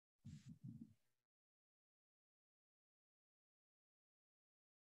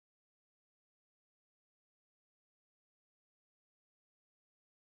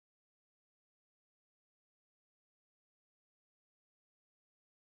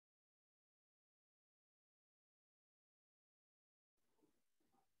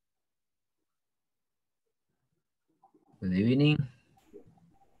Good evening.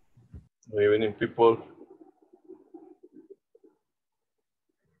 Good evening, people.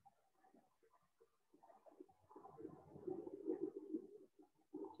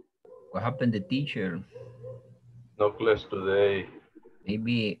 What happened to teacher? No class today.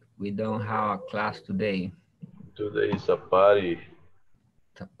 Maybe we don't have a class today. Today is a party.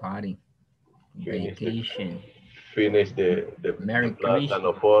 It's a party. Finish the, Vacation. finish the Merry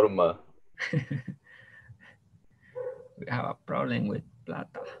plátano Christmas. forma. We have a problem with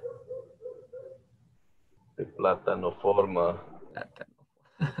plata. The plátano forma Plata.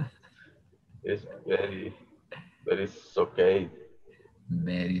 is very okay.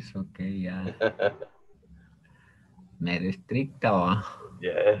 Very okay, yeah. Very strict, oh.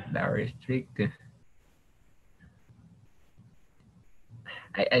 Yeah. Very strict.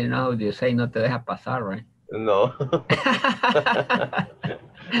 I don't know how you say no te deja pasar, right? No.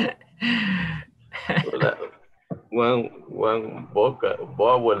 one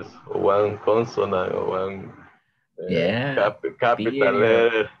vowels, one consonant, one Yeah. capital Period.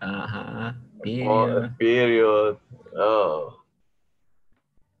 letter. Period. Period. Oh.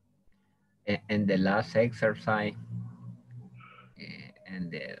 And the last exercise and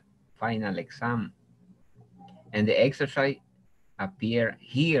the final exam. And the exercise appear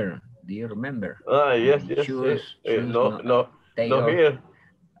here. Do you remember? Yes. Choose No tail. here.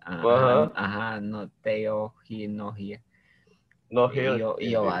 No tail, he, no here. No here.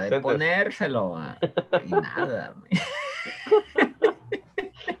 Y yo va de ponérselo. Y nada.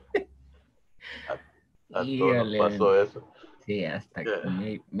 A todos nos pasó eso. Sí, hasta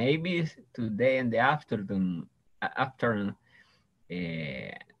maybe today in the afternoon,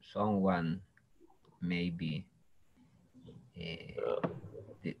 someone maybe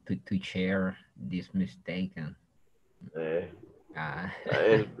to share this mistake.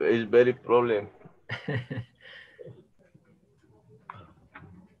 It's very problem.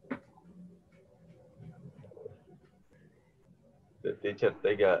 The teacher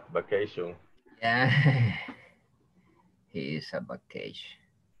take a vacation. Yeah, he is a vacation.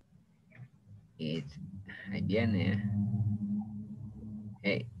 Ahí viene.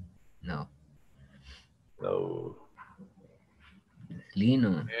 Hey, no. No.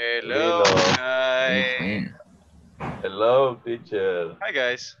 Lino. Hello, guys. Hello, teacher. Hi,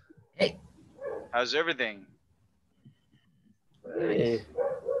 guys. Hey. How's everything? Nice.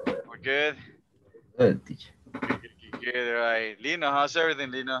 We're good? Good, teacher. Good, all right. Lino, how's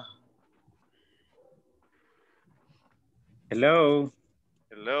everything, Lino? Hello.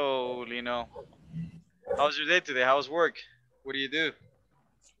 Hello, Lino. How's your day today? How's work? What do you do?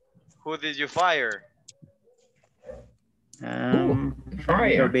 Who did you fire?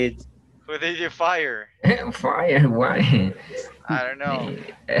 Fire. Who did you fire? Fire, why? I don't know.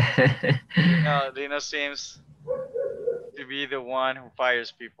 Lino seems to be the one who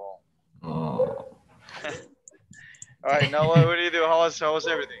fires people. Oh. All right, now what do you do? How's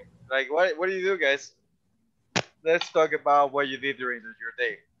everything? Like, what do you do, guys? Let's talk about what you did during your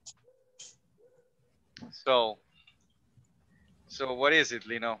day. So what is it,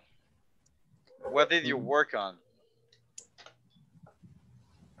 Lino? What did you work on?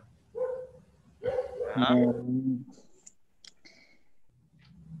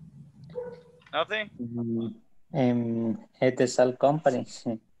 Nothing? It is a company,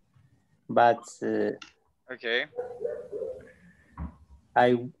 but okay.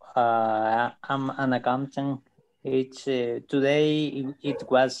 I'm an accountant. It's today it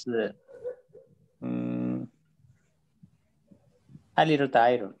was a little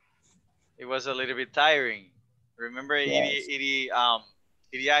tired. It was a little bit tiring. Remember, yes.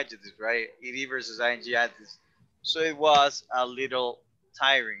 ed adjectives, right? Ed versus ing adjectives. So it was a little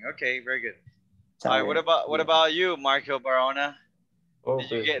tiring. Okay, very good. All right, what about you, Marco Barona?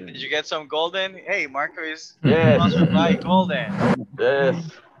 Did you get some golden? Hey, Marco is sponsored by Golden. Yes.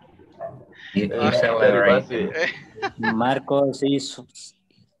 You celebrate. Marcos is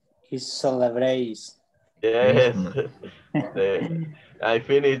celebrates. Yes. I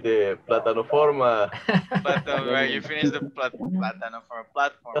finished the plátano forma. Right? You finished the plátano for a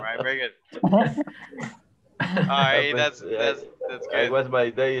platform, right? Very good. All right, that's good. I was my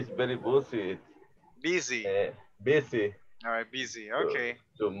day is very busy. Busy. Busy. All right, busy. Okay.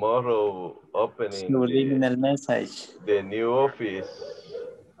 Tomorrow opening subliminal message. The new office.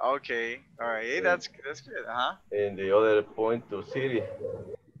 Okay. All right. Hey, that's good. And the other point to city.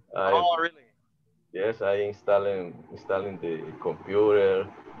 Oh, really? Yes, I installing the computer,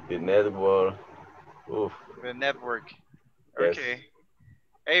 the network. Oof. The network. Yes. Okay.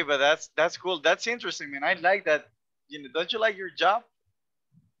 Hey, but that's cool. That's interesting, man. I like that. Don't you like your job?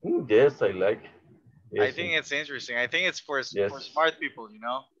 Yes, I like. Yes, I think it's interesting. I think it's for yes, smart people, you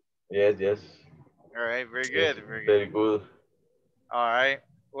know. yes, yes. All right, very Yes, good, very good. very good. All right.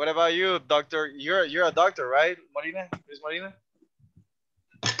 What about you, doctor? You're a doctor, right, Marina? Luis Marina?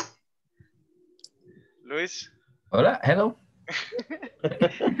 Luis? Hola, hello.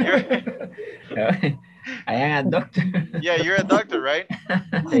 You're, I am a doctor. yeah, you're a doctor, right?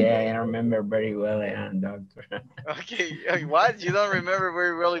 Yeah, I remember very well I am a doctor. Okay. What? You don't remember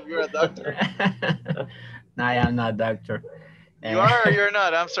very well if you're a doctor? No, I am not a doctor. You are or you're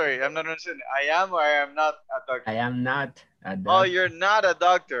not? I'm sorry. I'm not understanding. I am or I am not a doctor? I am not a Oh, doctor. you're not a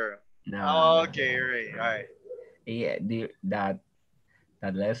doctor. No. Oh, okay, right. All right. Yeah,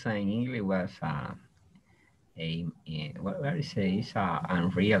 that lesson in English was what do you say? It's a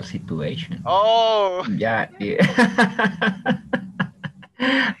unreal situation. Oh, Yeah. Yeah.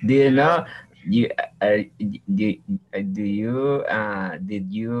 Do you know? You do you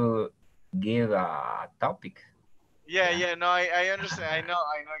did you give a topic? yeah. No, I understand. I know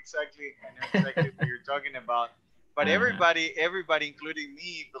exactly what you're talking about. But everybody, including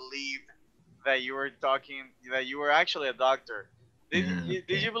me, believed that you were actually a doctor. Did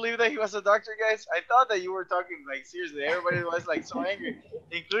you believe that he was a doctor, guys? I thought that you were talking like seriously. Everybody was like so angry,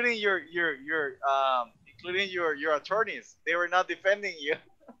 including your attorneys. They were not defending you.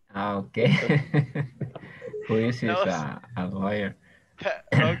 Okay. Who is That this, was a lawyer?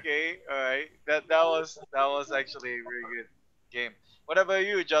 okay. All right. That was actually a very good game. What about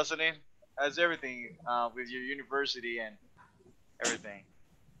you, Jocelyn? How's everything with your university and everything?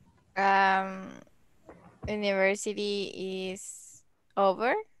 Um, University is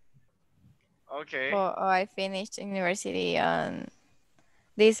over. Okay. Or I finished university on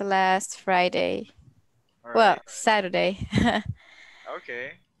this last Friday. All Well, right. Saturday.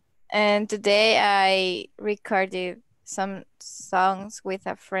 Okay. And today I recorded some songs with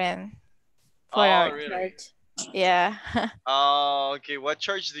a friend for Oh, our really? church. Yeah. Oh, okay. What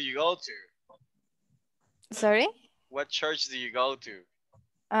church do you go to? Sorry? What church do you go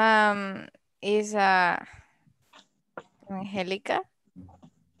to? Is a Angelica.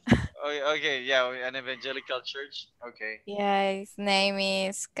 Oh, okay. Yeah, an evangelical church. Okay. Yeah, his name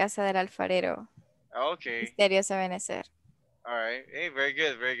is Casa del Alfarero. Okay. Misterios Ebenezer. All right. Hey, very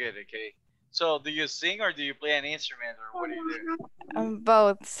good. Very good. Okay. So, do you sing or do you play an instrument or what do you do?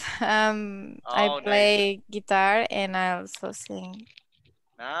 Both. I Oh, nice. play guitar and I also sing.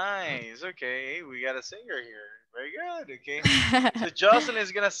 Nice. Okay. Hey, we got a singer here. Very good. Okay. So Jocelyn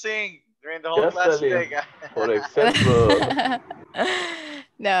is gonna sing during the whole class Jocelyn, today, guys. for example,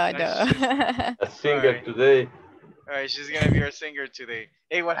 No, No, no. a singer Alright. today. All right, she's gonna be our singer today.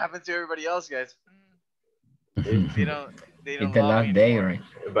 Hey, what happened to everybody else, guys? They don't It's the love me last day, anymore.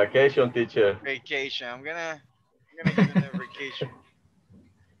 right? Vacation teacher. Vacation. I'm gonna give them a vacation.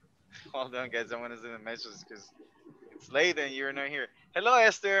 Hold on, guys. I want to send a message because it's late and you're not here. Hello,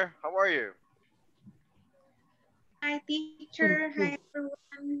 Esther. How are you? Hi, teacher. Hi,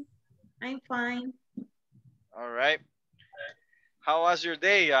 everyone. I'm fine. All right. How was your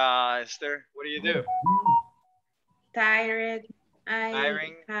day, Esther? What do you do? Tired. I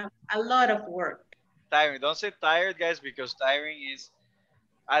Tiring. have a lot of work. Tiring. Don't say tired, guys, because tiring is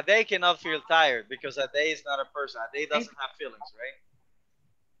a day cannot feel tired because a day is not a person. A day doesn't have feelings, right?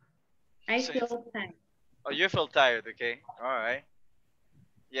 I So, feel tired. oh, you feel tired, okay? All right.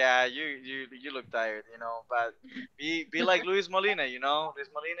 Yeah, you look tired, but be like Luis Molina, Luis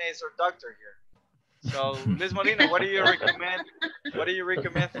Molina is our doctor here. So Luis Molina, what do you recommend? What do you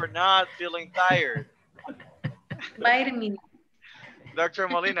recommend for not feeling tired? Vitamin. Dr.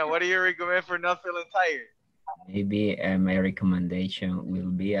 Molina, what do you recommend for not feeling tired? Maybe my recommendation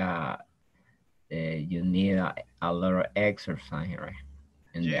will be you need a lot of exercise, right?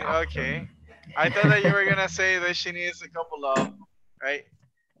 In the Okay. afternoon. I thought that you were gonna say that she needs a couple of, right?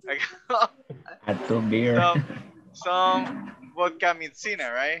 A 2 beer. some vodka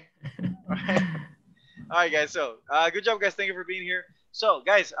medicina, right? All right, guys. So, good job, guys. Thank you for being here. So,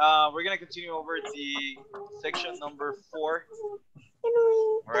 guys, we're gonna continue over the section number 4.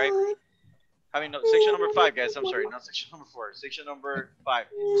 All right. I mean, no, section number 5, guys. I'm sorry, not section number 4. Section number 5.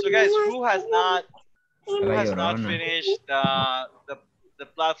 So, guys, who has not finished the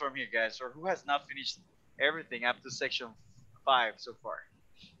platform here, guys, or who has not finished everything up to section 5 so far?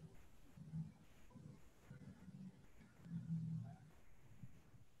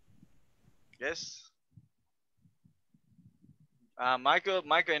 Yes. Michael,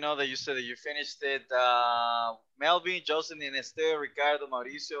 I know that you said that you finished it. Melvin, Jocelyn, Esther, Ricardo,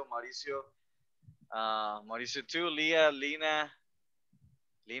 Mauricio too, Leah, Lina.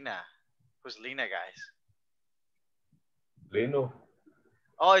 Who's Lina, guys? Lino.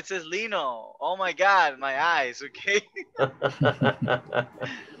 Oh, it says Lino. Oh my God, my eyes. Okay. All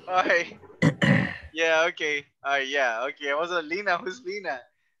right. Yeah. Okay. All right. Yeah. Okay. I was a Lina. Who's Lina?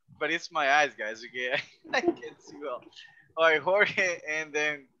 But it's my eyes, guys. Okay. I can't see well. All right, Jorge, and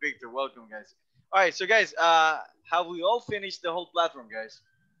then Victor. Welcome, guys. All right. So, guys, have we all finished the whole platform, guys?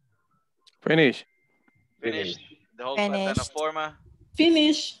 Finish. Finished the whole Finished. plataforma.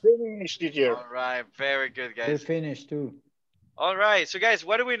 Finish. Finish, teacher. All right. Very good, We guys. finished too. All right. So, guys,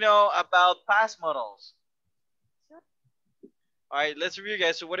 what do we know about past modals? All right. Let's review,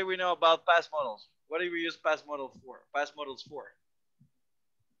 guys. So, what do we know about past modals? What do we use past modals for? Past modals for?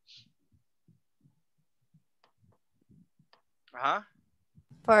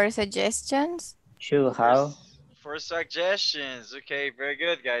 For suggestions. Should have. For suggestions. Okay. Very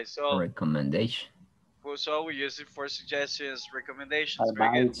good, guys. So, Recommendation. so we use it for suggestions, recommendations.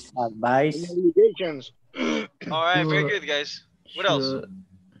 Very good. Advice. Obligations. All right. Very good, guys. What else?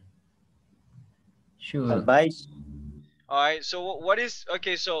 Should. Advice. All right. So what is,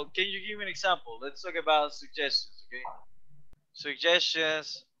 okay, so can you give me an example? Let's talk about suggestions, okay?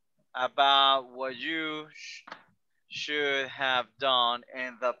 Suggestions about what you should have done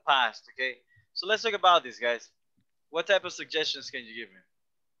in the past, okay? So let's talk about this, guys. What type of suggestions can you give me?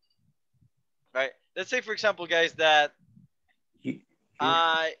 Right? Let's say, for example, guys, that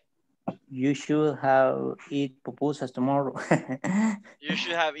You should have eat pupusas tomorrow. You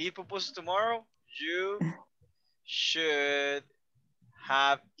should have eat pupusas tomorrow. You should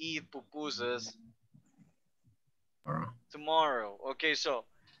have eat pupusas tomorrow. Okay, so,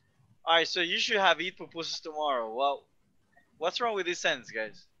 all right, so you should have eat pupusas tomorrow. Well, what's wrong with this sentence,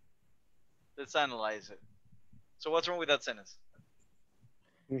 guys? Let's analyze it. So what's wrong with that sentence?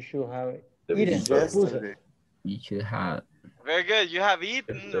 You should have Eaten. pupusas. You should have. Very good. You have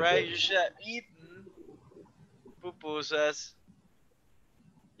eaten, right? You should have eaten pupusas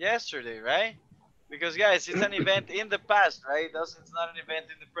yesterday, right? Because, guys, it's an event in the past, right? It's not an event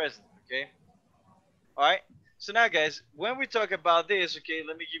in the present, okay? All right? So now, guys, when we talk about this, okay,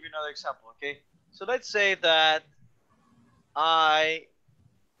 let me give you another example, okay? So let's say that I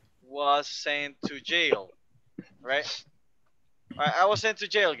was sent to jail, right? All right, I was sent to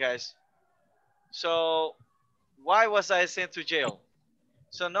jail, guys. So why was I sent to jail?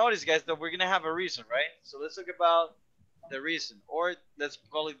 So notice, guys, that we're going to have a reason, right? So let's talk about the reason, or let's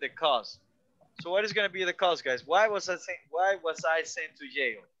call it the cause. So what is going to be the cause, guys? Why was I sent to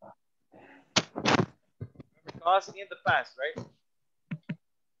jail? Cause in the past, right?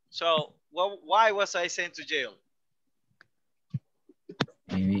 So why was I sent to jail?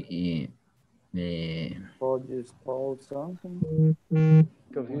 Maybe Or you stole something.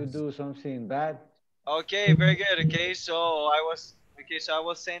 Because you do something bad. Okay, very good. Okay, so I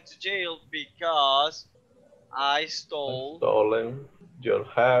was sent to jail because I stole. Stolen your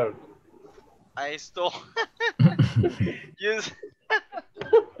heart. I stole. You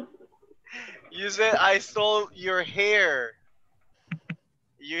said I stole your hair.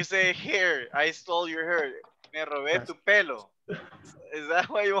 You say hair. I stole your hair. Me robé tu pelo. Is that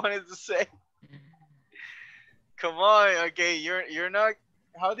what you wanted to say? Come on. Okay, you're not.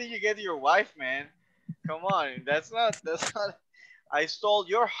 How did you get your wife, man? Come on. That's not. I stole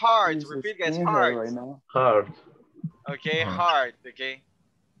your heart. He's Repeat, guys. in Heart. there right now. Heart. Okay, heart. Okay.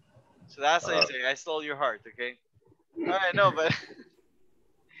 So that's how you say. I stole your heart. Okay. All right. No, but.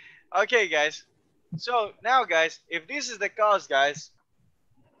 Okay, guys. So now, guys, if this is the cause, guys,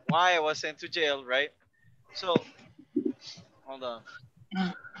 why I was sent to jail, right? So, hold on.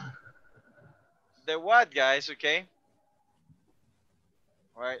 The what, guys? Okay.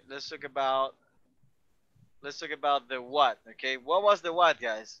 All right. Let's talk about the what. Okay. What was the what,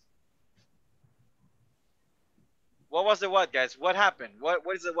 guys? What was the what, guys? What happened? What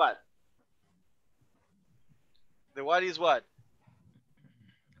is the what? The what is what?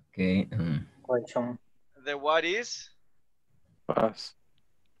 okay. Question. The what is? Pass.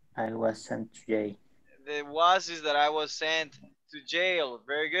 I was sent to jail. The was is that I was sent to jail.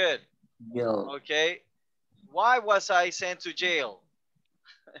 Very good. Jail. Okay. Why was I sent to jail?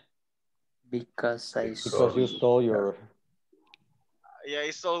 Because I Because you stole your Yeah,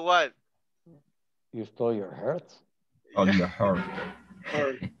 he stole what? heart. On your heart.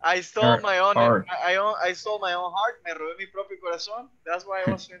 I stole my own heart. I stole my own heart. Me robé mi propio corazón. That's why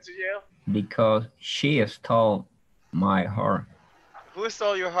I was sent to jail. Because she stole my heart. Who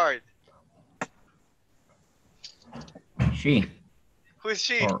stole your heart? She. Who's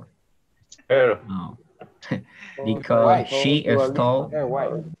she? Her. Her. No. Because she stole Her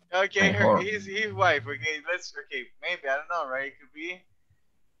wife. Okay, my heart. his wife. Okay, maybe I don't know, right?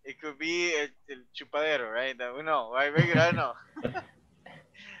 It could be el chupadero, right? That we know, right? Very good. I don't know.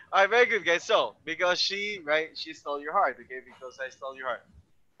 All right, very good, guys. So, because she stole your heart, okay? Because I stole your heart.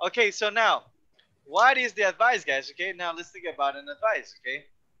 Okay, so now, what is the advice, guys? Okay, now let's think about an advice, okay?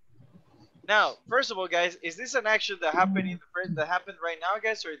 Now, first of all, guys, is this an action that happened that happened right now,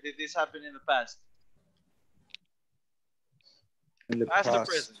 guys, or did this happen in the past? In the Past or past.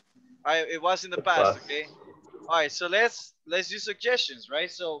 present? All right, it was in the past, okay? All right, so let's do suggestions, right?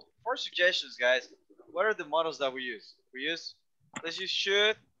 So for suggestions, guys, what are the models that we use? Let's use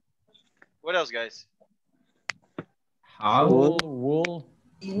should. What else, guys? How? Wool. Wool.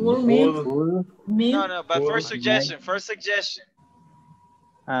 No, but Would. first suggestion.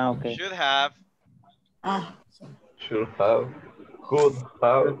 Okay. Should have, Should have. Could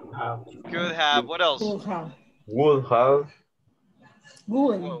have. could have. What else? Would have.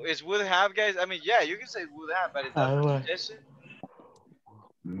 Well, is would have, guys? I mean, yeah, you can say would have, but is that for suggestion?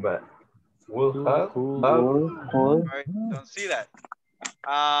 But would have. Cool. All right, don't see that.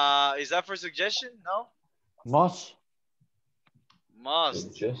 Is that for suggestion? No. Must.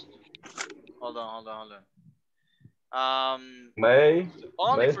 Just. Hold on. May.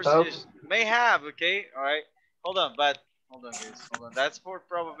 Only May for have. suggestion. May have. Okay. All right. Hold on, guys. Hold on. That's for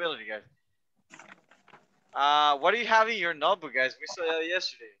probability, guys. What do you have in your notebook, guys? We saw that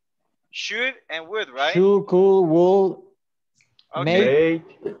yesterday. Should and would, right? Should, could, would. Okay.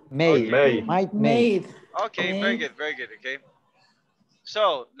 May. Might, may. Okay. Very good. Okay.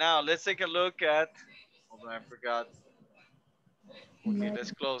 So now let's take a look at. Hold on, I forgot. Okay,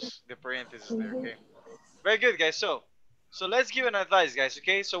 let's close the parentheses there. Okay. Very good, guys. So let's give an advice, guys.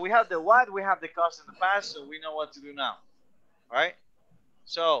 Okay. So we have the what, we have the cause in the past, so we know what to do now. All right.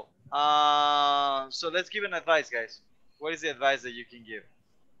 So let's give an advice, guys. What is the advice that you can give?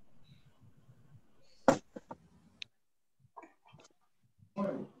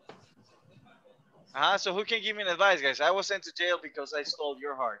 So who can give me an advice, guys? I was sent to jail because I stole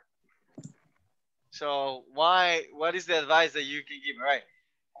your heart. So what is the advice that you can give me, right?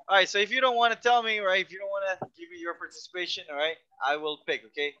 All right, so if you don't want to tell me, right, if you don't want to give me your participation, all right, I will pick,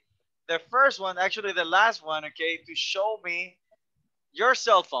 okay? The first one, actually the last one, okay, to show me your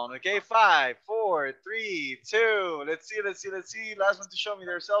cell phone, okay? 5, 4, 3, 2, let's see. Last one to show me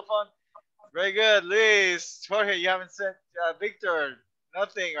their cell phone. Very good, Luis. Jorge, you haven't sent Victor,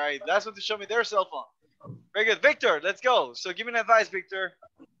 nothing, all right? Last one to show me their cell phone. Very good, Victor, let's go. So give me an advice, Victor.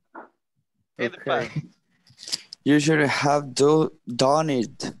 Okay. You should have done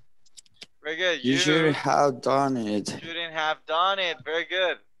it. Very good. You should have done it. Shouldn't have done it. Very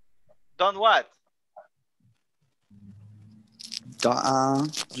good. Done what?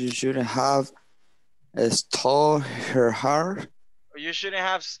 You should have stole her heart. You shouldn't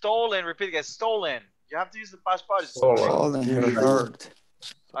have stolen. Repeat, guys. Stolen. You have to use the past participle. Stolen her heart.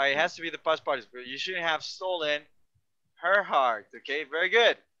 All right, it has to be the past participle. You shouldn't have stolen her heart. Okay, very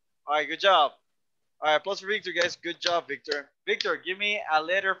good. All right, good job. All right, plus for Victor, guys. Good job, Victor. Victor, give me a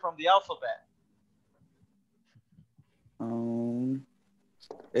letter from the alphabet.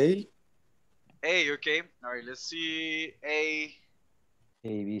 A. A, okay. All right, let's see. A.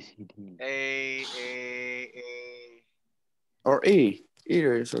 A, B, C, D. A. Or E.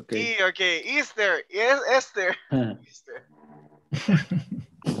 Either is okay. E, okay. Easter. Yes, Esther. Easter.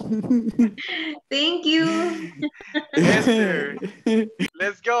 Thank you. Esther.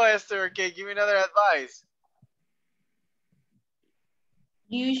 Let's go, Esther. Okay, give me another advice.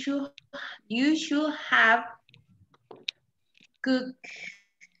 You should have cooked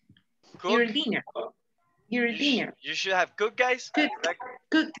your dinner. You should have cooked, guys. Cooked.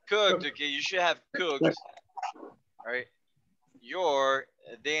 Okay, you should have cooked. All right. Your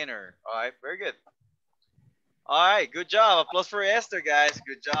dinner. All right, very good. All right, good job. Applause for Esther, guys.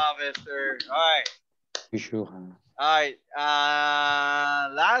 Good job, Esther. All right. You should have. All right.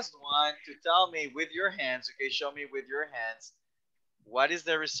 Last one to tell me with your hands. Okay, show me with your hands. What is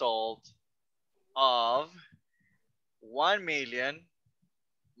the result of 1 million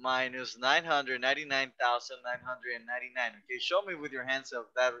minus 999,999? Okay, show me with your hands of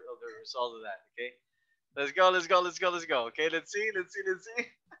the result of that. Okay, let's go. Okay, let's see.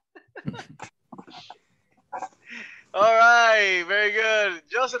 All right, very good.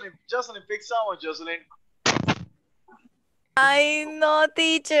 Jocelyn, pick someone, Jocelyn. I know,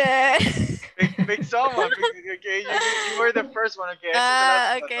 teacher. Pick someone. Okay, you were the first one. Okay.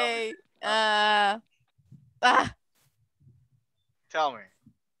 Okay. Tell me.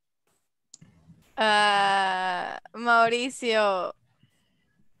 Mauricio.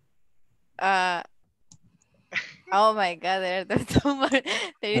 Oh my God, there is too many.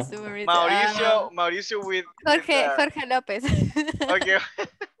 Mauricio with Jorge López. Okay.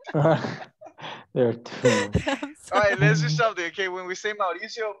 There are two. I'm All right, let's do something, okay? When we say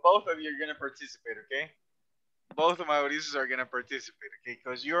Mauricio, both of you are gonna participate, okay? Both of Mauricios are gonna participate, okay?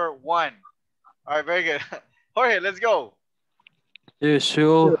 Because you're one. All right, very good. Jorge, let's go. You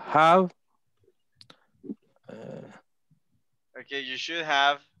should have. Okay, you should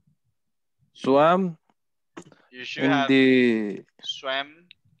have. Swam. You should In have the. swam.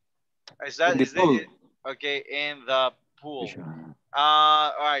 Is In the pool. Okay, in the pool.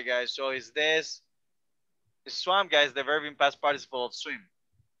 All right, guys. So is this swam, guys? The verb in past participle of swim.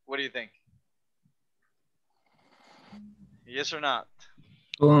 What do you think? Yes or not?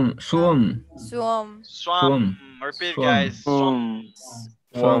 Swim. Swam. Repeat, guys. Swam.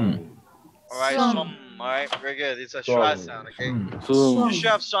 Swim. All right, swam. All right, very good. It's a schwa sound, okay? Swim. You should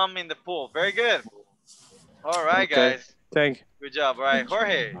have swum in the pool. Very good. All right, Okay. guys. Thank you. Good job. All right,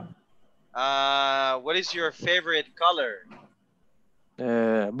 Jorge. What is your favorite color?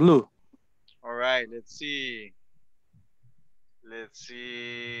 Blue. All right, let's see. Let's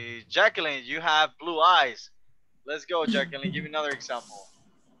see. Jacqueline, you have blue eyes. Let's go, Jacqueline. Give me another example.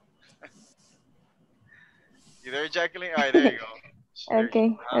 You there, Jacqueline? All right, there you go.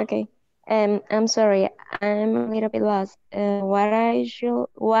 Okay, okay. I'm sorry, I'm a little bit lost. Why should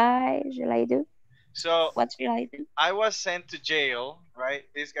I do? So What should I do? I was sent to jail, right?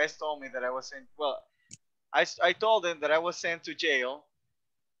 These guys told me that I was sent. Well, I told them that I was sent to jail,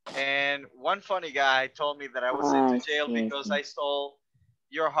 and one funny guy told me that I was sent to jail because I stole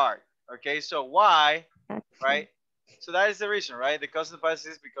your heart. Okay, so why, right? So that is the reason, right? The cause of the past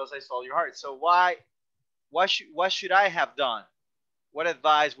is because I stole your heart. So why? What should I have done? What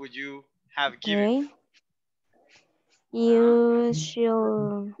advice would you have given? You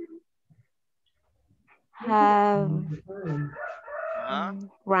should have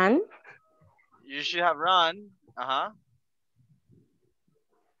run. You should have run. At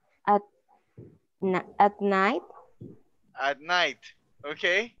night. At night.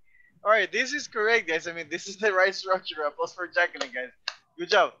 Okay. All right. This is correct, guys. I mean, this is the right structure. Applause for Jacqueline, guys. Good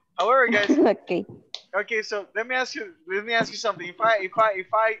job. However, guys. Okay. Okay. So let me ask you something. If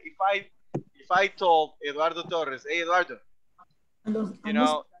I told Eduardo Torres, hey Eduardo, you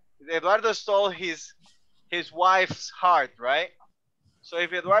know, Eduardo stole his wife's heart, right? So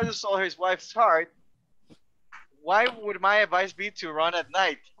if Eduardo stole his wife's heart, why would my advice be to run at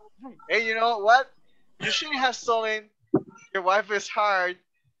night? Hey, you know what? You shouldn't have stolen your wife's heart,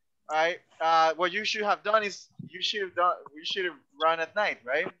 right? What you should have done is you should have run at night,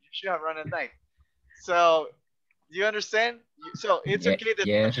 right? You should have run at night. So, do you understand? So it's okay that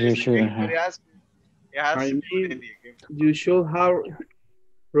yes, you should have. I mean, you should have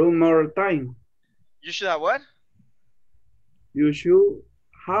run more time. You should have what? You should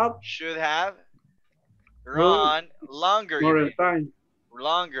have run longer. More time.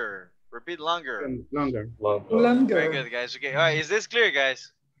 Longer. Repeat longer. Longer. Very good, guys. Okay. All right. Is this clear,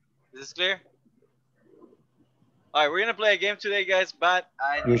 guys? Is this clear? All right. We're gonna play a game today, guys. But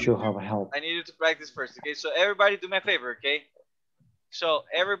You should have help. I need you to practice first. Okay. So everybody, do me a favor. Okay. So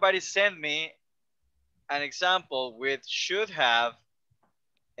everybody, send me an example with should have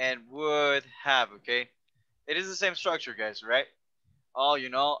and would have. Okay. It is the same structure, guys. Right? Oh, you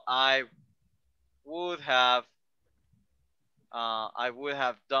know, I would have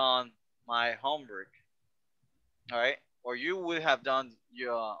done my homework. All right, or you would have done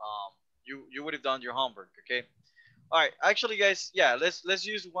your you would have done your homework. Okay. All right. Actually, guys, yeah, let's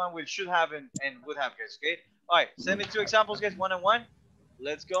use one with should have and would have, guys. Okay. All right. Send me 2 examples, guys, one on one.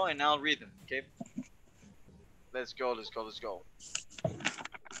 Let's go, and I'll read them. Okay. Let's go.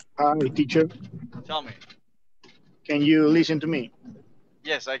 Hi, teacher. Tell me. Can you listen to me?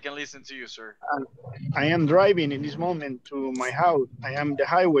 Yes, I can listen to you, sir. I am driving in this moment to my house. I am the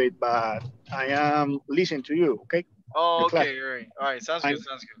highway, but I am listening to you. Okay. Oh, okay. All right. Sounds good.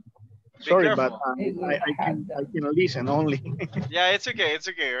 Be sorry, careful. but I can listen only. Yeah, it's okay.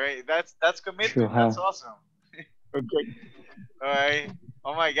 Right. That's commitment. That's awesome. Okay. All right.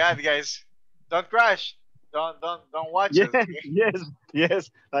 Oh my God, guys, don't crash. Don't watch yes, us. Okay?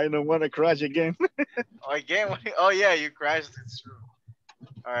 Yes. I don't want to crash again. Again? Oh yeah, you crashed. It's true.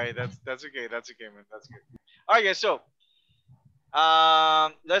 All right, that's okay. That's okay, man. That's good. All right, guys. So,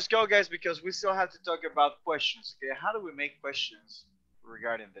 let's go, guys, because we still have to talk about questions. Okay, how do we make questions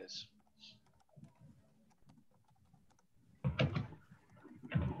regarding this?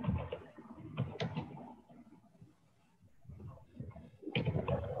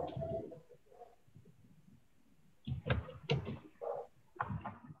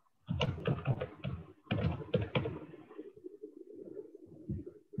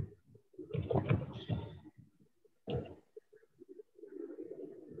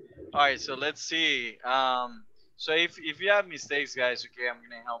 All right, so let's see. So if you have mistakes, guys, okay, I'm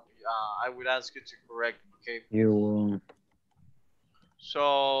gonna help you. I would ask you to correct them, okay? You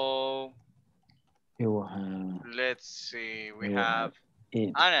So have let's see. We you have have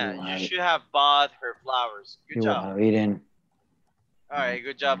eat. Anna. You You have should have bought her flowers. Good you job. have eaten. All right,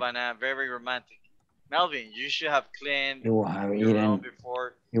 good job, Anna. Very romantic. Melvin, you should have cleaned You have your room eaten.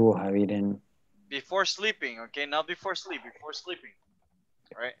 before You have eaten. sleeping, okay? Not before sleep, before sleeping.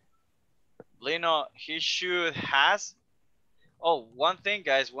 All right. Lino, he should has. Oh, one thing,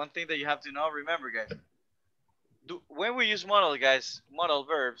 guys. One thing that you have to know. Remember, guys. When we use modal, guys, modal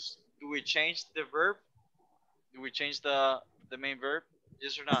verbs, do we change the verb? Do we change the main verb?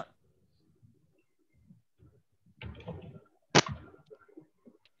 Yes or not?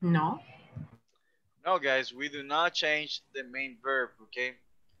 No. No, guys, we do not change the main verb, okay?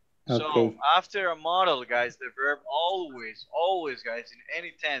 So Okay. after a modal, guys, the verb always, guys, in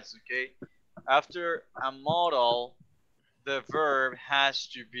any tense, okay? After a modal, the verb has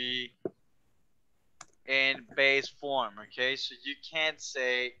to be in base form, okay? So you can't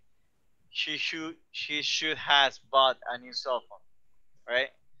say she should has bought a new cell phone, right?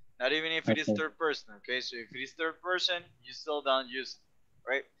 Not even if it is Okay. third person, okay? So if it is third person, you still don't use it,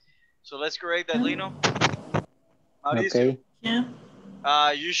 right? So let's correct that, Lino. Mauricio, Okay.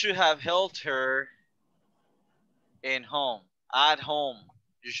 Yeah. you should have held her in home, at home.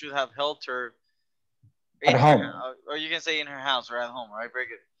 You should have held her in At her, home. or you can say in her house or at home, right? Very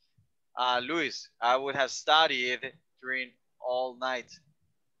good. Luis, I would have studied during all night.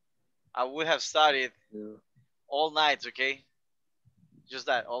 I would have studied all nights, okay? Just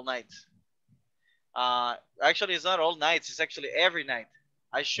that, all nights. Actually, it's not all nights. It's actually every night.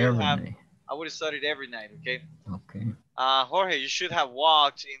 I would have studied every night, okay? Okay. Jorge, you should have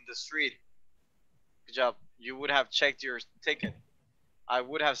walked in the street. Good job. You would have checked your ticket. I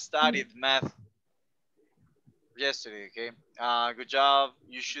would have studied math yesterday, okay? Good job.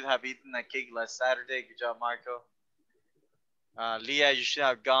 You should have eaten a cake last Saturday. Good job, Marco. Leah, you should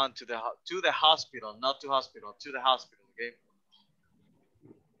have gone to the hospital, not to hospital, to the hospital, okay?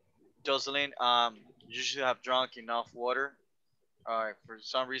 Jocelyn, you should have drunk enough water. All right, for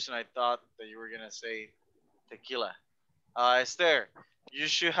some reason I thought that you were gonna say tequila. Esther, you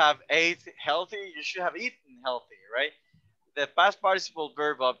should have ate healthy. You should have eaten healthy, right? The past participle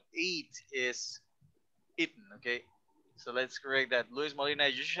verb of eat is eaten, okay? So let's correct that. Luis Molina,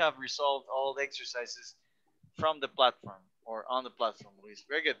 you should have resolved all the exercises from the platform or on the platform, Luis.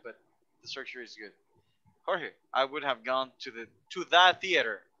 Very good, but the structure is good. Jorge, I would have gone to that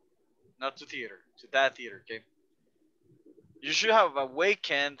theater, not to theater, to that theater, okay? You should have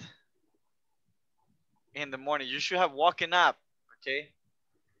awakened in the morning. You should have woken up, okay?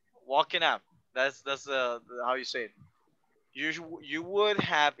 Waking up. That's how you say it. You would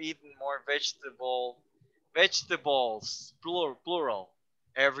have eaten more vegetables, plural,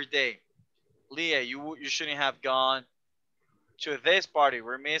 every day. Leah, you shouldn't have gone to this party.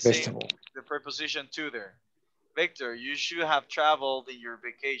 We're missing Vegetable. the preposition to there. Victor, you should have traveled in your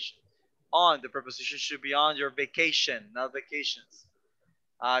vacation. On, the preposition should be on your vacation, not vacations.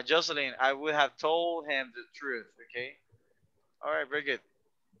 Jocelyn, I would have told him the truth, okay? All right, very good.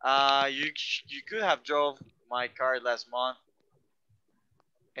 You could have drove my car last month.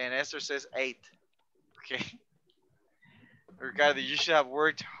 And Esther says 8. Okay. Ricardo, you should have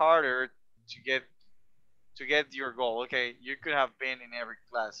worked harder to get your goal. Okay, you could have been in every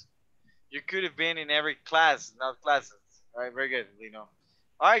class. You could have been in every class, not classes. All right, very good, Lino.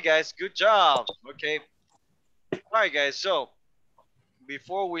 All right, guys, good job. Okay. All right, guys. So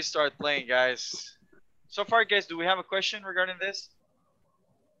before we start playing, guys, so far, guys, do we have a question regarding this?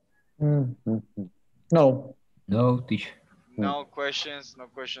 No. No, teacher. No questions. No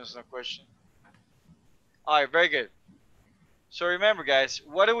questions. No question. All right, very good. So remember, guys,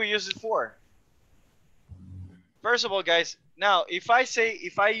 what do we use it for? First of all, guys, now if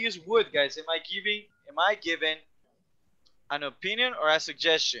I use would, guys, am I giving an opinion or a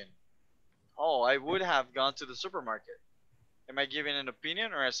suggestion? Oh, I would have gone to the supermarket. Am I giving an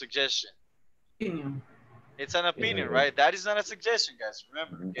opinion or a suggestion? Opinion. It's an opinion, right? That is not a suggestion, guys.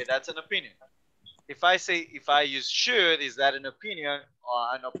 Remember, okay, that's an opinion. If I use should, is that an opinion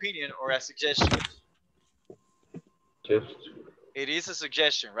or a suggestion? Just. It is a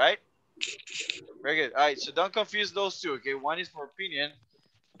suggestion, right? Very good. All right, so don't confuse those two, okay? One is for opinion,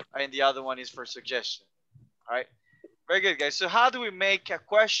 and the other one is for suggestion. All right, very good, guys. So how do we make a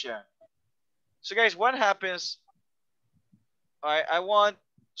question? So, guys, what happens? All right, I want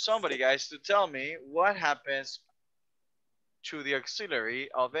somebody, guys, to tell me what happens to the auxiliary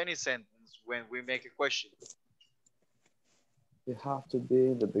of any sentence when we make a question. You have to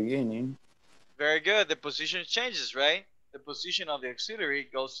be the beginning. Very good. The position changes, right? The position of the auxiliary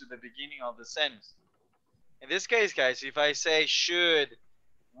goes to the beginning of the sentence. In this case, guys, if I say should,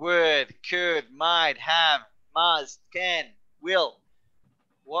 would, could, might, have, must, can, will,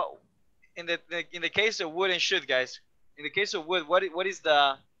 what in the case of would and should, guys? In the case of would, what is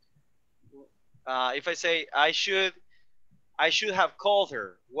the if I say I should have called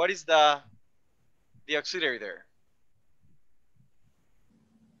her, what is the auxiliary there?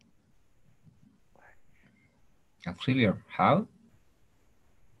 Auxiliary, how?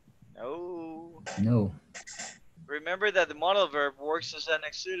 No. No. Remember that the modal verb works as an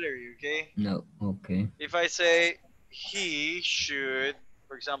auxiliary, okay? No, okay. If I say he should,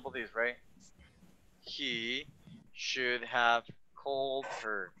 for example, this, right? He should have called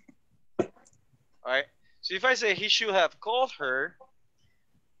her. All right. So if I say he should have called her,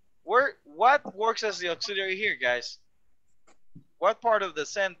 what works as the auxiliary here, guys? What part of the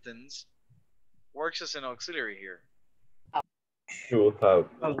sentence works as an auxiliary here? Should have.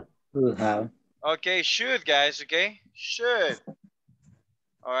 Should have. Okay, should, guys. Okay, should.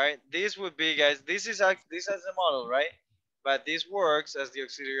 All right. This would be, guys. This has a model, right? But this works as the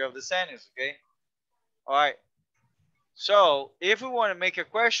auxiliary of the sentence. Okay. All right. So if we want to make a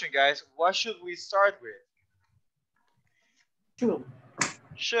question, guys, what should we start with? Should.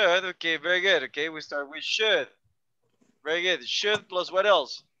 Should. Okay. Very good. Okay. We start with should. Very good. Should plus what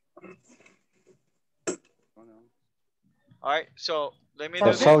else? All right. So let me do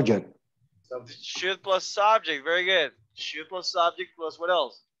this. Subject. Should plus subject. Very good. Should plus subject plus what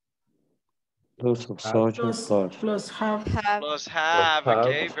else? Plus subject Plus have. Plus have.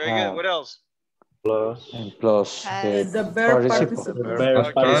 Okay. Very good. What else? Plus. and plus The verb participle.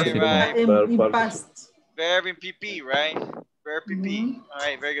 Okay. Right. In past. Verb in PP. Right. Verb PP. All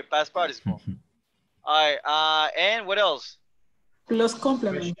right. Very good. Past participle. All right. And what else? Plus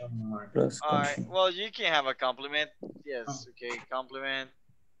complement. Plus All right. Well, you can have a complement. Yes. Okay. Complement.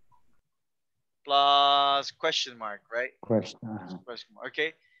 Plus question mark, right? question. Question mark.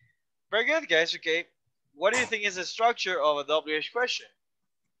 Okay. Very good, guys. Okay. What do you think is the structure of a WH question?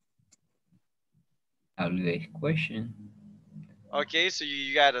 WH question. Okay, so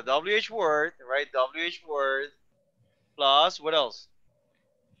you got a WH word, right? WH word plus what else?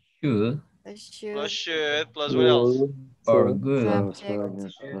 Should Plus should plus what else? or good.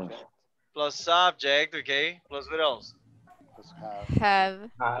 Plus subject, okay? Plus what else? Have.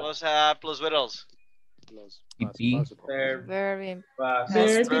 Plus have plus what else? PP. Verb in Verb past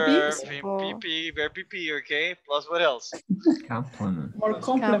in participle. PP, verb PP, okay? Plus what else? Complement. More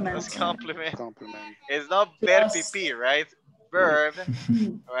complement. Plus complement. It's not verb PP, right? Verb,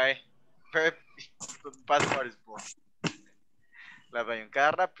 right? Verb past participle. La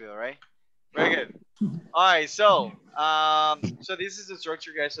cada rápido, right? Very good. All right, so so this is the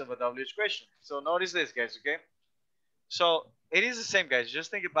structure, guys, of a WH question. So notice this, guys, okay? So it is the same, guys.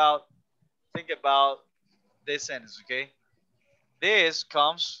 Just think about this sentence, okay? This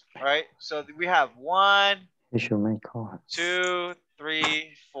comes, right? So we have 1, You should make cards. 2,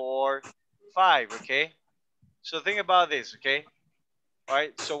 3, 4, 5, okay? So think about this, okay? All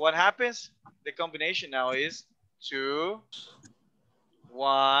right, so what happens? The combination now is 2,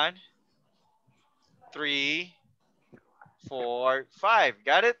 1, 3, 4, 5.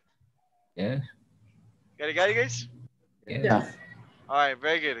 Got it? Yes. Got it, guys? Yeah. All right,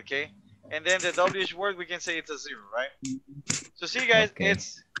 very good, okay? And then the WH word, we can say it's a 0, right? So see, guys, Okay.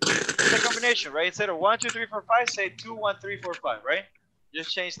 it's a combination, right? Instead of 1, 2, 3, 4, 5, say 2, 1, 3, 4, 5, right?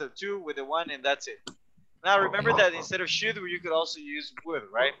 Just change the 2 with the 1 and that's it. Now remember that instead of should, you could also use would,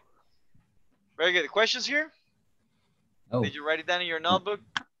 right? Very good. Questions here? Oh, Did you write it down in your notebook?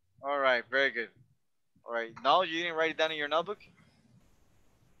 All right, very good. All right, no, you didn't write it down in your notebook?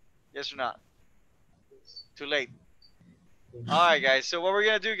 Yes or not? Too late. All right, guys. So what we're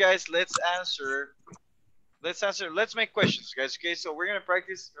gonna do, guys? Let's make questions, guys. Okay. So we're gonna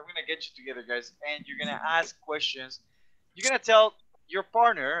practice. We're gonna get you together, guys, and you're gonna ask questions. You're gonna tell your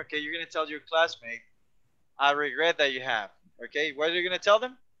partner, okay? You're gonna tell your classmate, "I regret that you have." Okay. What are you gonna tell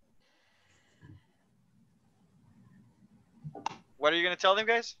them? What are you gonna tell them,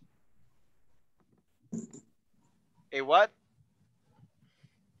 guys? A what?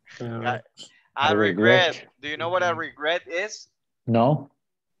 I regret. Do you know what a regret is? No.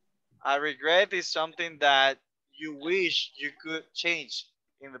 A regret is something that you wish you could change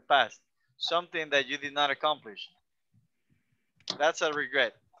in the past. Something that you did not accomplish. That's a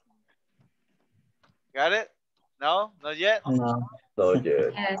regret. Got it? No? Not yet? No. Not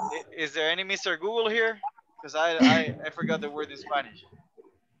yet. Yes. Is there any Mr. Google here? Because I forgot the word in Spanish.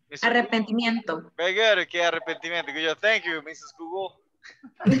 Mr. Arrepentimiento. Very good. Okay, arrepentimiento. Good job. Thank you, Mrs. Google.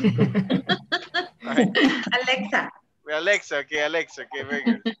 All right. Alexa. Alexa, okay, Alexa, okay, very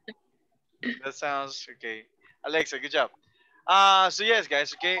good. That sounds okay. Alexa, good job. So yes,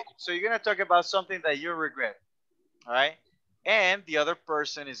 guys, okay. So you're gonna talk about something that you regret, all right? And the other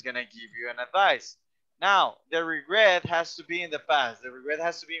person is gonna give you an advice. Now, the regret has to be in the past. The regret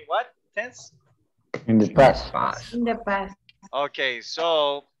has to be in what tense? In the past. In the past. Okay,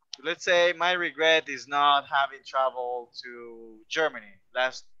 so let's say my regret is not having traveled to Germany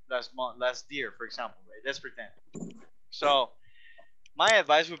last year, for example, right? Let's pretend. So my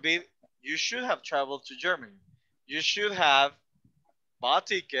advice would be you should have traveled to Germany. You should have bought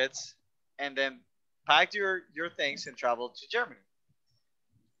tickets and then packed your things and traveled to Germany.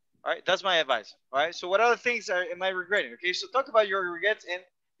 All right, that's my advice. All right, so what other things am I regretting? Okay, so talk about your regrets and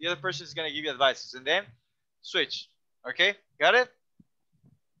the other person is gonna give you advices and then switch. Okay, got it?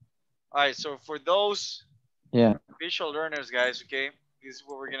 All right, so for those visual learners, guys, okay, this is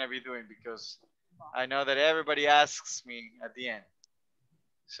what we're gonna be doing because I know that everybody asks me at the end.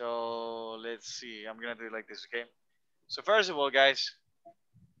 So let's see, I'm gonna do it like this, okay? So first of all, guys,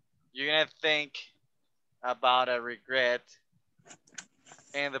 you're gonna think about a regret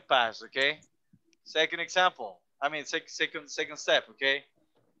in the past, okay? Second example, second step, okay?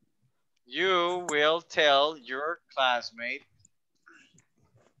 You will tell your classmate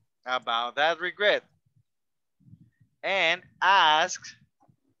about that regret and ask,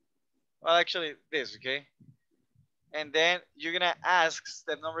 well, actually this, okay? And then you're gonna ask,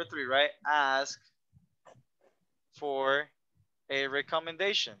 step number 3, right? Ask for a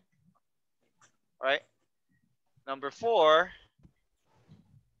recommendation, right? Number 4,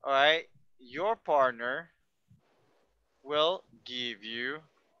 all right, your partner will give you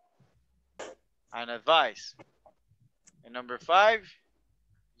an advice. And number 5,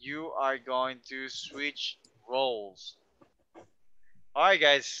 you are going to switch roles. All right,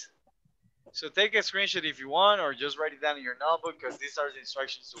 guys. So take a screenshot if you want, or just write it down in your notebook because these are the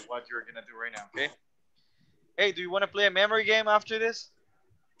instructions to what you're gonna do right now. Okay. Hey, do you want to play a memory game after this,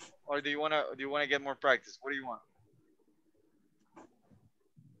 or do you want to get more practice? What do you want?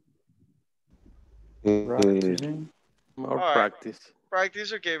 Practicing. More practice.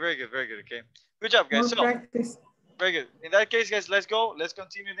 Practice. Okay. Very good. Very good. Okay. Good job, guys. More practice. Very good. In that case, guys, let's go. Let's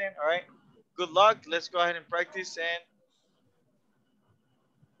continue then. All right. Good luck. Let's go ahead and practice and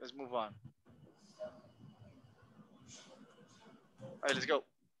let's move on. All right, let's go.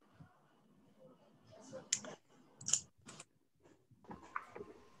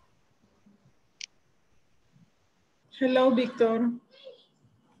 Hello, Victor.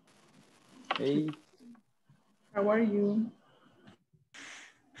 Hey. How are you?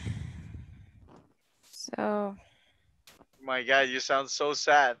 So. My God, you sound so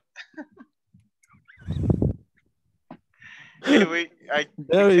sad. Hey,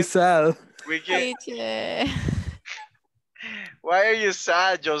 very sad. We can. Teacher. Why are you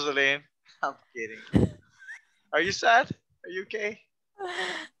sad, Jocelyn? I'm kidding. Are you sad? Are you okay?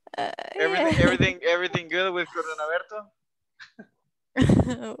 Everything good with Coronaverto?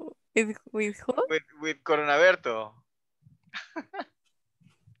 with who? With Coronaverto.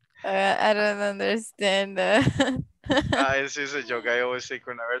 I don't understand. This is a joke. I always say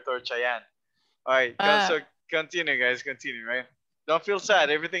Coronaverto or Chayanne. All right, so continue, guys. Continue, right? Don't feel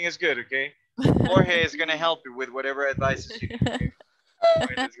sad. Everything is good, okay? Jorge is gonna help you with whatever advices you need. Okay? All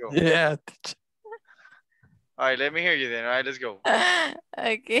right, let's go. Yeah. All right, let me hear you then. All right, let's go.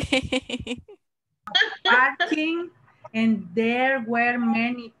 Okay. Parking, and there were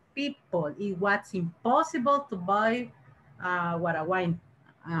many people. It was impossible to buy what I wanted.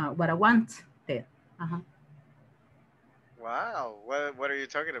 Wow, what are you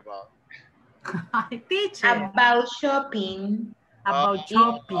talking about? Teacher. About shopping. About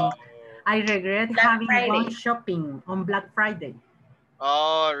shopping. I regret having gone shopping on Black Friday.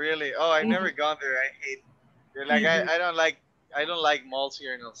 Oh, really? Oh, I've never gone there. I hate. Like I don't like malls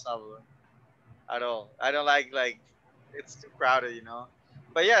here in El Salvador at all. I don't like it's too crowded, you know.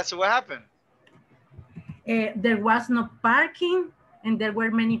 But yeah, so what happened? There was no parking and there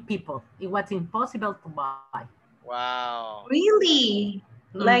were many people. It was impossible to buy. Wow. Really?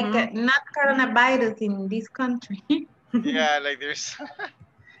 Like not coronavirus in this country. Yeah, like there's.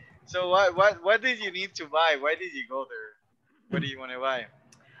 So what did you need to buy? Why did you go there? What do you want to buy?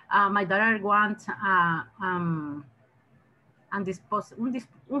 My daughter wants un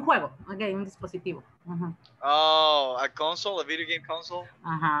juego, okay, un dispositivo. Oh, a console, a video game console?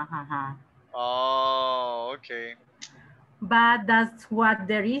 Oh, okay. But that's what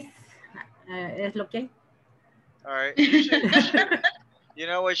there is. Es lo que hay. All right. You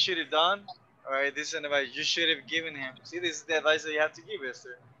know what should have done? All right, this is an advice. You should have given him. See, this is the advice that you have to give,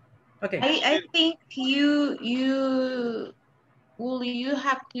 Esther. Okay. I think you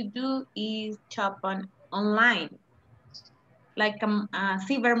have to do is shop online, like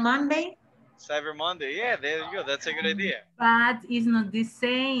Cyber Monday. Cyber Monday. Yeah, there you go. That's a good idea. But it's not the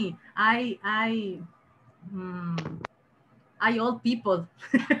same. Old people.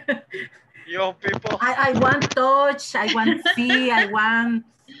 You old people. I want touch. I want see. I want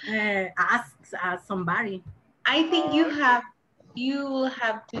ask somebody. I think you will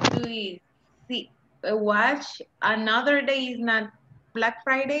have to do is watch another day is not Black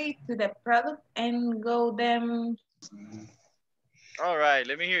Friday to the product and go them. All right,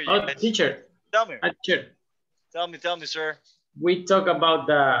 let me hear you. Oh, teacher. Tell me. Teacher. Tell me, sir. We talk about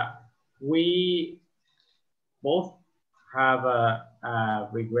we both have a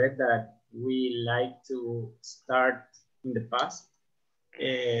regret that we like to start in the past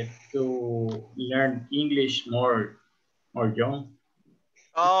to learn English more young.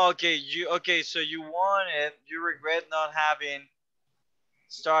 Oh, okay. So you regret not having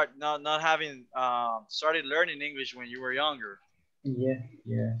started learning English when you were younger.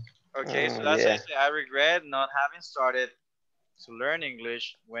 Yeah. Okay, so that's why I say I regret not having started to learn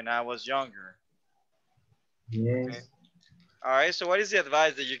English when I was younger. Yes. Okay. All right, so what is the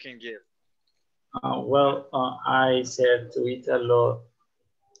advice that you can give? I said to Italo,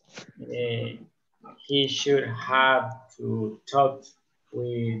 he should have to talk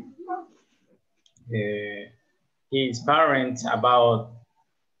with his parents about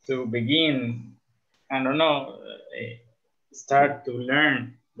to begin, I don't know, start to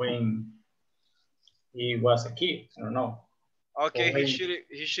learn when he was a kid. I don't know. Okay,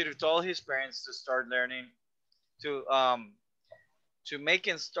 he should have told his parents to start learning to make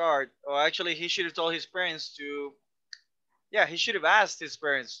him start, or actually he should have told his parents to, he should have asked his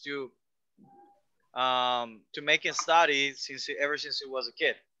parents to make him study ever since he was a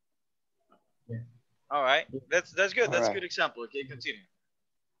kid. Yeah. All right, that's good. All that's right. a good example. Okay, continue.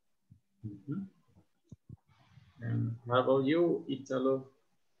 Mm-hmm. And how about you, Italo?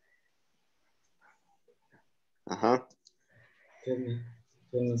 Tell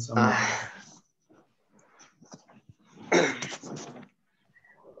me some.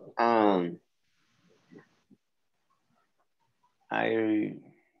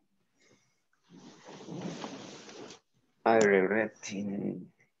 I regret.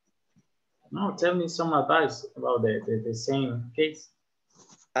 No, tell me some advice about the same case.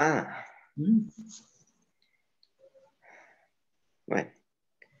 Bueno.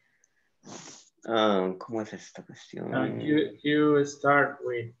 ¿Cómo es esta cuestión? You start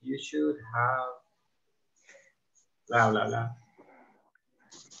with you should have blah blah blah.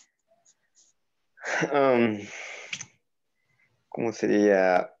 ¿Cómo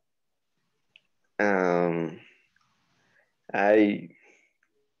sería?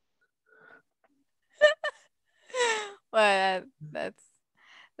 Well,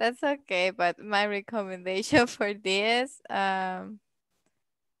 that's okay, but my recommendation for this,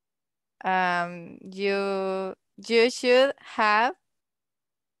 you should have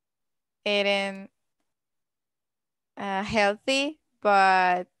eaten healthy,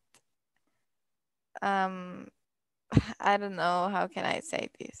 but I don't know how can I say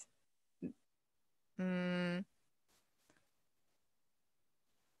this.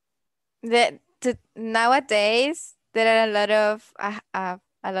 Nowadays there are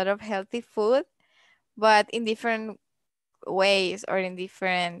a lot of healthy food, but in different ways or in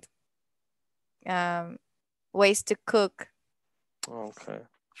different ways to cook. Okay.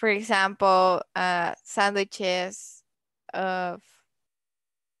 For example, sandwiches of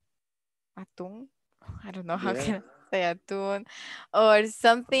atún. I don't know how can I say atún, or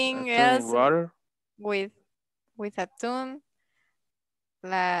something else water with atún.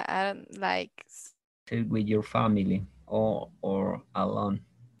 I don't like. With your family or alone?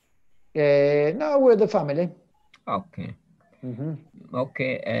 No, with the family. Okay.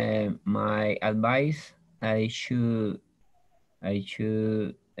 Okay. My advice: I should have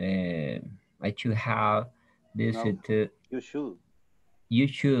visited. No, you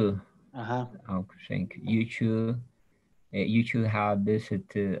should. Oh, thank you. You should have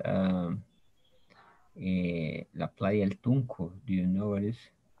visited La Playa El Tunco. Do you know what it is?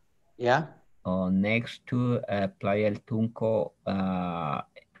 Yeah. Next to Playa El Tunco,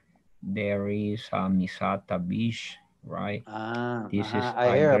 there is a Misata Beach, right? This is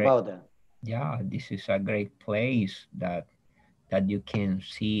I hear about that. Yeah, this is a great place that you can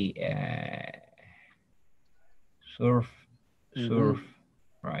see surf,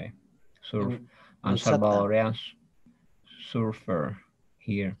 right? Surf. And Salvadoreans surfer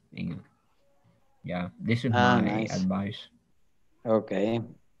here in. Yeah, this is my advice. Okay.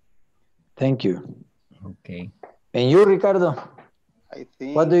 Thank you. Okay. And you, Ricardo? I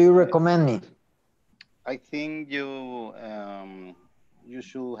think. What do you recommend me? I think you you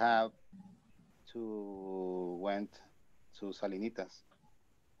should have to went to Salinitas.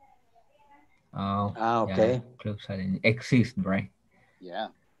 Oh, okay. Yeah, Club Salinitas exist, right? Yeah.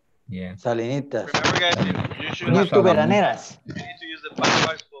 Yeah. Salinitas. Remember, guys, you should New have to Veraneras. you need to use the past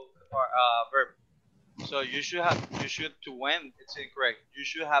participle verb. So you should to went. It's incorrect. You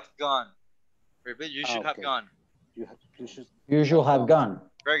should have gone. Repeat. You should have gone. You should have gone.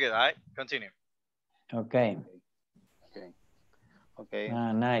 Very good. All right. Continue. Okay. Okay.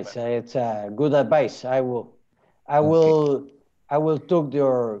 Nice. It's good advice. I will take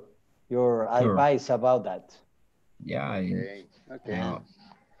your advice about that. Yeah. Okay.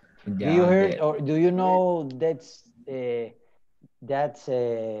 Do you heard or do you know that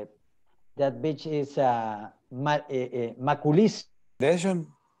beach is Maculis?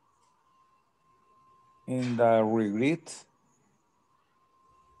 In the regret.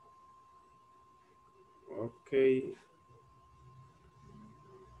 Okay.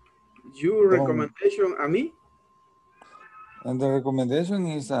 Your recommendation, a me? And the recommendation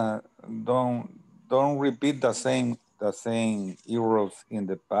is don't repeat the same errors in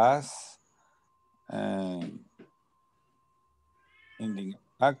the past and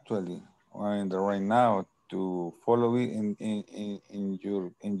actually or in the right now to follow it in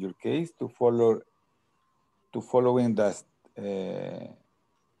your case to following the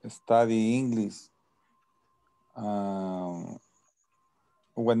study English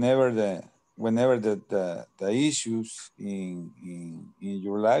whenever the issues in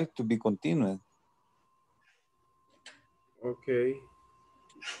your life to be continued. Okay.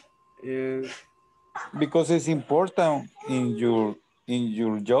 Because it's important in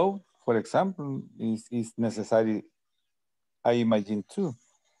your job, for example, is necessary, I imagine too.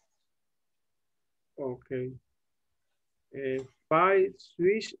 Okay. 5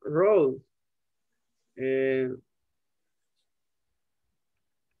 Swiss rolls.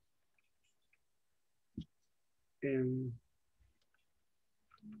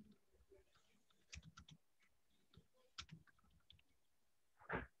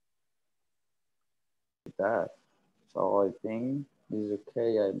 That. So I think it's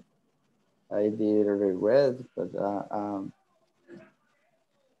okay. I did regret, but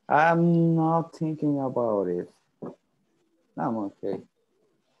I'm not thinking about it. I'm okay.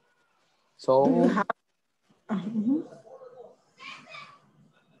 So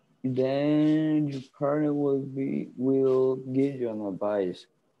then your partner will give you an advice.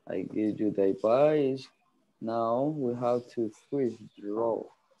 I give you the advice. Now we have to switch the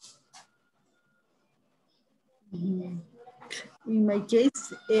role. In my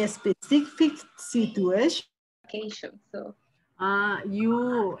case, a specific situation. So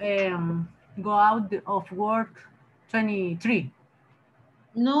You go out of work 23.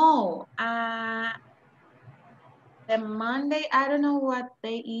 no, the Monday, I don't know what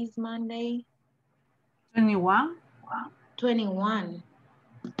day is Monday. 21. 21.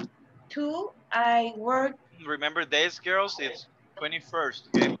 2, I work. Remember days, girls. It's 21st.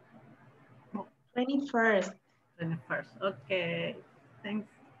 Okay. 21st. 21st. Okay. Thanks.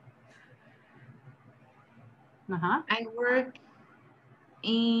 I work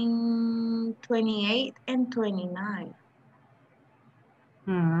in 28 and 29.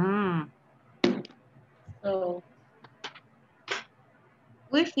 So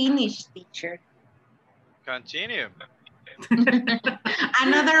we finished, teacher. Continue.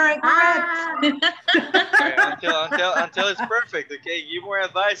 Another regret. Okay, until it's perfect. Okay, give more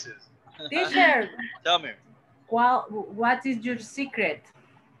advices. Teacher. Tell me. Well, what is your secret?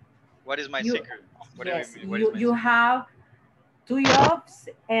 What is my secret? What do you mean? You have 2 jobs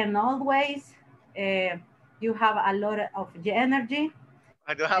and always you have a lot of energy.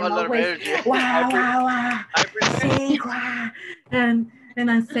 I don't have a lot of energy. Wow. And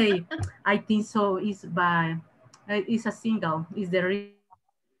I say, I think so. It's a single. Is the reason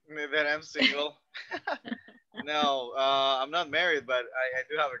that I'm single? No, I'm not married, but I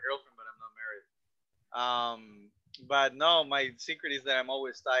do have a girlfriend, but I'm not married. But no, my secret is that I'm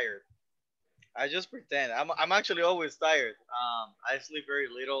always tired. I just pretend. I'm actually always tired. I sleep very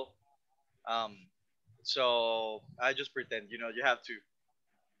little. So I just pretend. You know, you have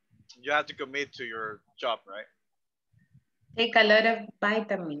to commit to your job, right? Take a lot of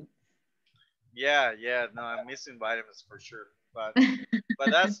vitamins. Yeah. No, I'm missing vitamins for sure. But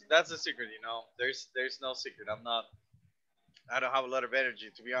that's the secret. You know, there's no secret. I don't have a lot of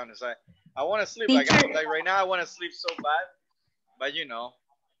energy, to be honest. I want to sleep. Like right now, I want to sleep so bad. But you know,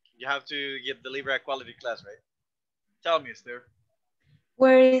 you have to deliver a quality class, right? Tell me, Esther.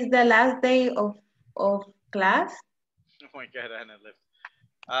 Where is the last day of class? Oh my God, Anna left.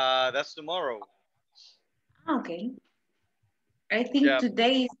 That's tomorrow. Okay. I think Yeah.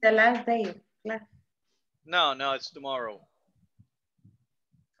 today is the last day of class. No, it's tomorrow.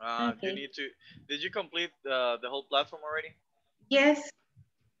 Okay. You need to. Did you complete the whole platform already? Yes.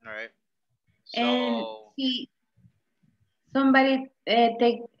 All right. And So somebody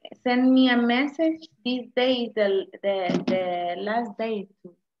send me a message. This day is the last day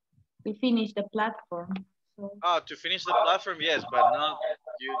to finish the platform. So. to finish the platform, yes, but not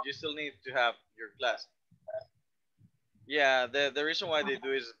you still need to have your class. Yeah, the reason why they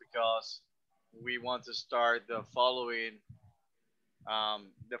do is because we want to start the following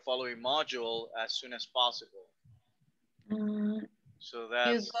module as soon as possible. So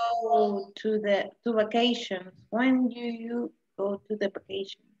that's You go to vacations. When do you go to the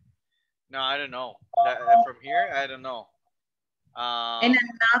vacation? no, I don't know. From here, I don't know. And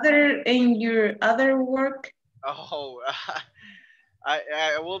in your other work? Oh,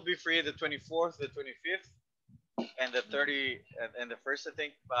 I will be free the 24th, the 25th, and the 30 and the first, I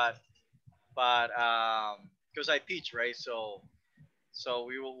think. But because I teach, right? So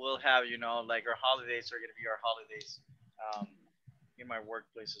we'll have, like our holidays are gonna be our holidays in my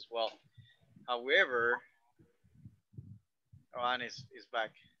workplace as well. However, Anne is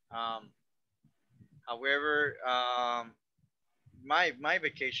back. However, my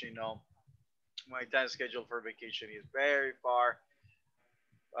vacation, my time schedule for vacation is very far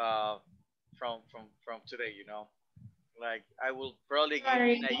from today. Like I will probably get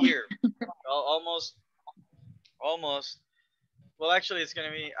in a year, almost. Well, actually, it's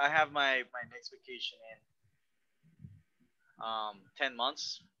gonna be. I have my next vacation in 10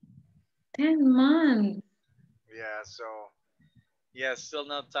 months. 10 months. Yeah. So yeah, still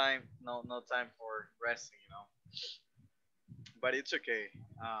no time. No time for resting. But it's okay.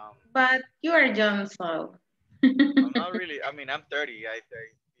 But you are young, so. I'm not really. I mean, I'm 30. If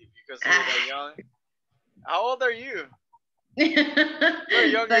you consider that young. How old are you? You're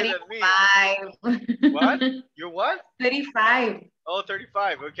younger 35. than me. What? You're what? 35. Oh,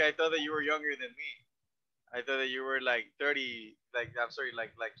 35. Okay, I thought that you were younger than me. I thought that you were like 30, I'm sorry,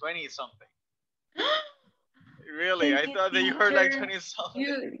 like 20 something. Really? I thought that you were like 20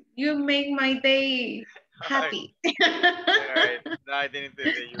 something. You make my day happy. All right. No, I didn't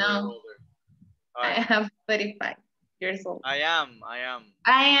think that you were older. Right. I am 35 years old. I am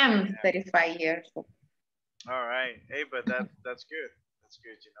 35 years old. All right. Hey, but that's good. That's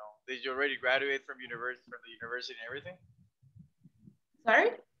good, Did you already graduate from the university and everything?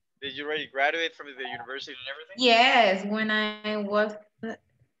 Sorry? Did you already graduate from the university and everything? Yes, when I was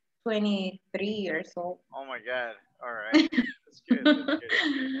 23 years old. Oh my God. All right. That's good. That's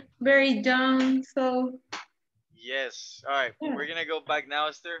good. Very young, so. Yes. All right. Yeah. We're going to go back now,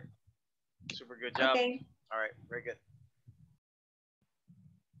 Esther. Super good job. Okay. All right. Very good.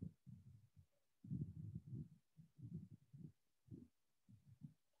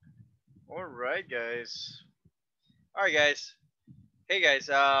 All right, guys. All right, guys. Hey, guys.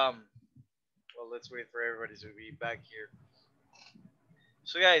 Well, let's wait for everybody to be back here.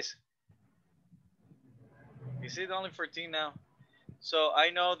 So, guys, is it only 14 now? So I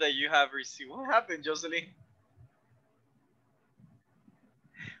know that you have received. What happened, Jocelyn?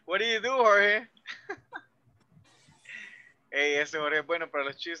 What do you do, Jorge? Hey, ese Jorge es bueno para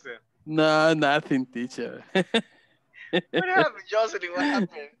los chistes. No, nothing, teacher. What happened, Jocelyn? What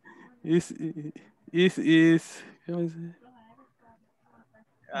happened? Is ¿cómo se?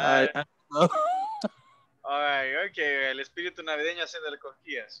 I don't know. All right, okay. El espíritu navideño haciéndole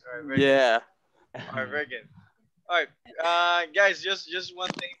cosquillas. All right, Yeah. Good. All right, very good. All right, guys, just one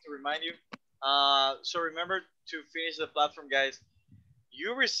thing to remind you. So remember to finish the platform, guys.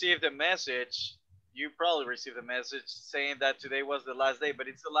 You received a message. You probably received a message saying that today was the last day, but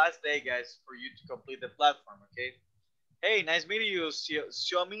it's the last day, guys, for you to complete the platform. Okay. Hey, nice meeting you,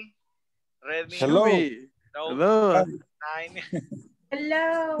 Xiaomi. Redmi. Hello. No, Hello. 9.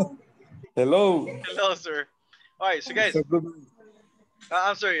 Hello. Hello. Hello, sir. All right, so guys. So good.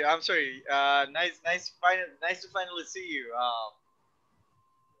 I'm sorry. Nice to finally see you.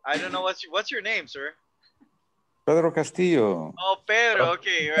 I don't know what's your name, sir. Pedro Castillo. Oh, Pedro.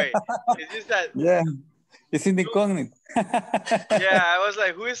 Okay, right. It's just that. Yeah, it's in the incognito. Yeah, I was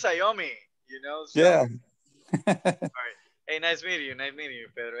like, who is Xiaomi? So, yeah. All right. Hey, nice meeting you. Nice meeting you,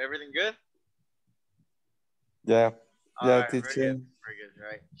 Pedro. Everything good? Yeah. All Yeah, right, teacher. very good.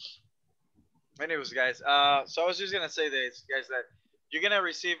 Right. Anyways, guys. So I was just gonna say this, guys, that you're gonna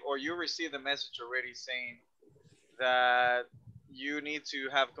receive, or you received a message already saying that you need to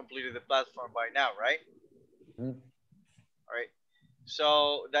have completed the platform by now, right? All right.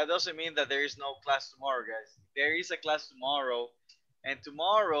 So that doesn't mean that there is no class tomorrow, guys. There is a class tomorrow, and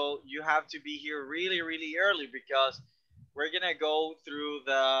tomorrow you have to be here really, really early because we're gonna go through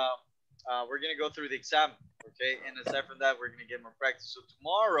the exam, okay? And aside from that, we're gonna get more practice. So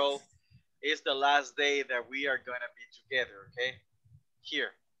tomorrow is the last day that we are gonna be together, okay?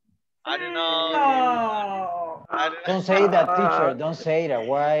 Here. I don't know. I don't Don't say that, teacher. Don't say that.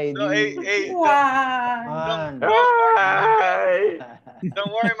 Why No, do hey, you... hey, Man.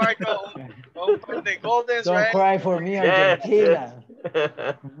 don't worry, Marco. The Goldens, Don't right? cry for me, Argentina.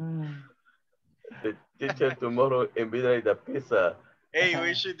 The teacher tomorrow invite the pizza. Hey,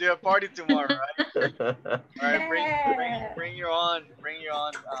 we should do a party tomorrow, right? All right, bring your own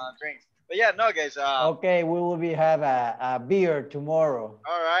drinks. But yeah, no, guys. Okay, we will have a beer tomorrow.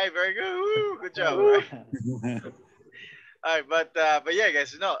 All right, very good. Woo, good job. All right. All right, but yeah,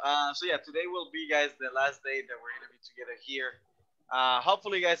 guys. No. So yeah, today will be, guys, the last day that we're gonna be together here.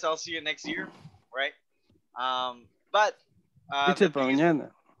 Hopefully, guys, I'll see you next year, right? But Teacher, para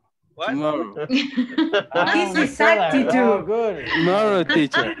mañana. what? Tomorrow. This is attitude. Oh, good. Tomorrow,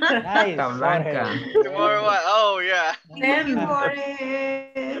 teacher. Nice. Blanca. Tomorrow what? Oh yeah. Then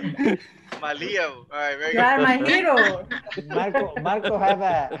My Leo. All right, very you are good. my hero. Marco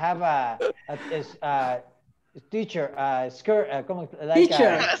have a teacher skirt like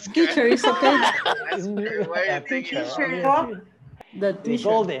Teacher is okay. Why are you thinking? The the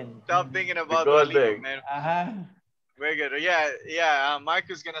golden. Stop thinking about The my Leo, golden. man. Very good. Yeah.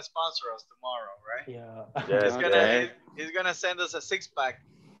 Marco's gonna sponsor us tomorrow, right? Yeah. He's gonna send us a 6-pack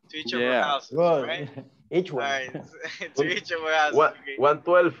to each of our Yeah. houses, Good. right? Each one. All right, to each of our houses. Okay.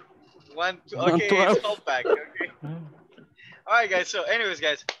 112. Okay, it's 12-pack. Okay. All right, guys. So, anyways,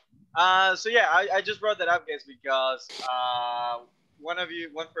 guys. So yeah, I just brought that up, guys, because one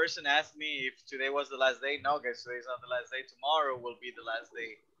person asked me if today was the last day. No, guys, today's not the last day. Tomorrow will be the last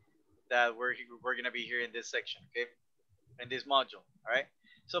day that we're gonna be here in this section, okay, in this module. All right.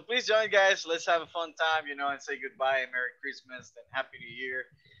 So please join, guys. Let's have a fun time, and say goodbye and Merry Christmas and Happy New Year.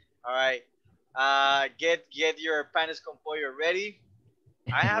 All right. Get your panes con pollo ready.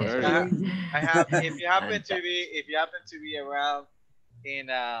 I have. If you happen to be around in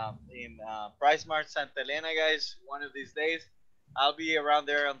Price Mart Santa Elena, guys, one of these days, I'll be around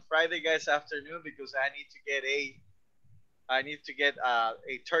there on Friday, guys, afternoon, because I need to get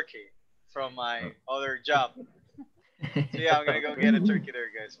a turkey from my other job. So yeah, I'm gonna go get a turkey there,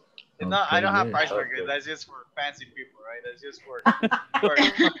 guys. No, I don't have Price Mart, guys. That's just for fancy people, right? That's just for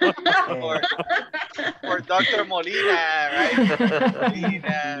Dr. Molina, right?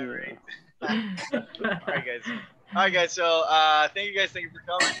 Molina, right? All right, guys. So thank you, guys. Thank you for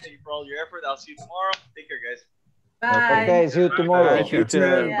coming. Thank you for all your effort. I'll see you tomorrow. Take care, guys. Bye. Okay, see you tomorrow.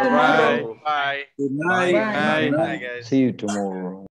 Teacher. Yeah. Bye-bye. Bye. Good night. Bye. Bye, guys. See you tomorrow.